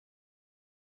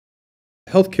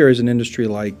Healthcare is an industry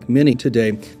like many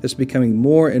today that's becoming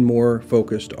more and more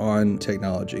focused on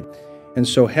technology. And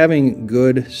so having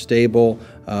good, stable,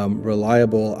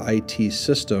 reliable IT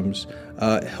systems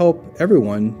help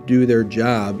everyone do their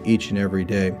job each and every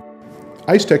day.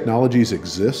 ICE Technologies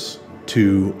exists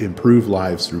to improve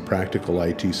lives through practical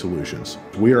IT solutions.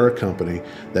 We are a company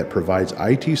that provides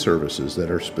IT services that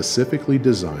are specifically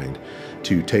designed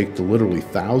to take the literally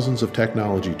thousands of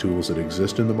technology tools that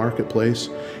exist in the marketplace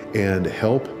and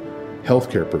help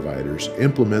healthcare providers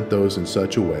implement those in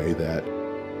such a way that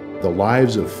the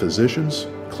lives of physicians,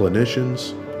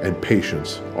 clinicians, and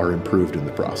patients are improved in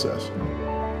the process.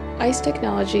 ICE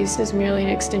Technologies is merely an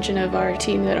extension of our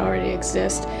team that already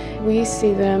exists. We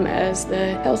see them as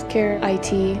the healthcare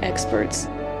IT experts.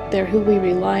 They're who we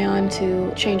rely on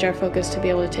to change our focus to be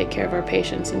able to take care of our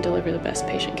patients and deliver the best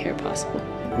patient care possible.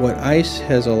 What ICE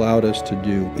has allowed us to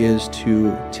do is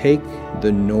to take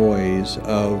the noise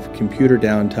of computer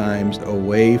downtimes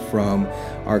away from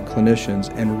our clinicians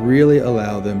and really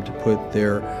allow them to put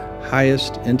their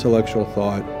highest intellectual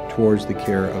thought towards the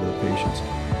care of the patients.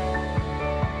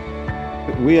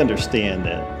 We understand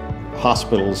that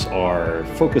hospitals are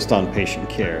focused on patient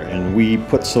care, and we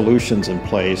put solutions in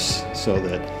place so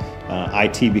that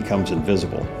IT becomes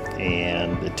invisible,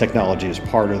 and the technology is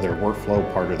part of their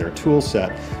workflow, part of their tool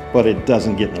set, but it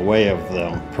doesn't get in the way of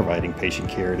them providing patient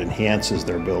care. It enhances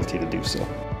their ability to do so.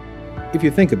 If you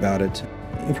think about it,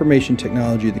 information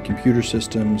technology, the computer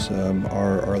systems,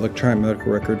 our electronic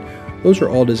medical record, those are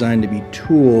all designed to be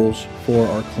tools for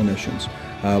our clinicians.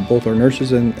 Both our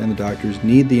nurses and the doctors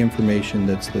need the information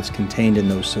that's contained in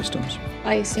those systems.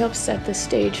 ICE helps set the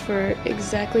stage for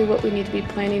exactly what we need to be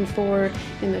planning for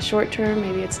in the short term.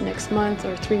 Maybe it's next month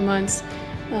or 3 months,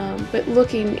 but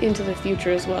looking into the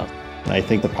future as well. I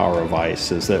think the power of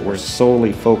ICE is that we're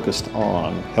solely focused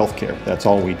on healthcare. That's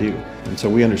all we do. And so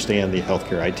we understand the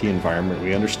healthcare IT environment.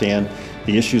 We understand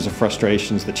the issues of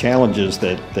frustrations, the challenges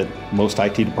that most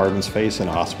IT departments face in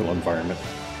a hospital environment.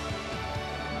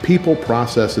 People,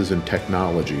 processes, and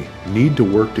technology need to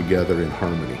work together in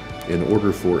harmony in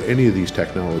order for any of these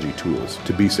technology tools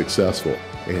to be successful.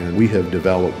 And we have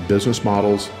developed business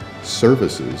models,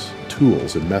 services,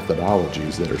 tools, and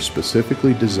methodologies that are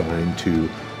specifically designed to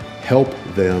help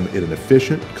them in an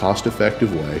efficient,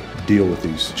 cost-effective way deal with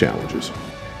these challenges.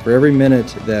 For every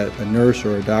minute that a nurse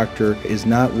or a doctor is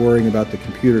not worrying about the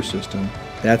computer system,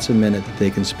 that's a minute that they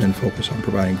can spend focus on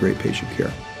providing great patient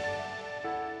care.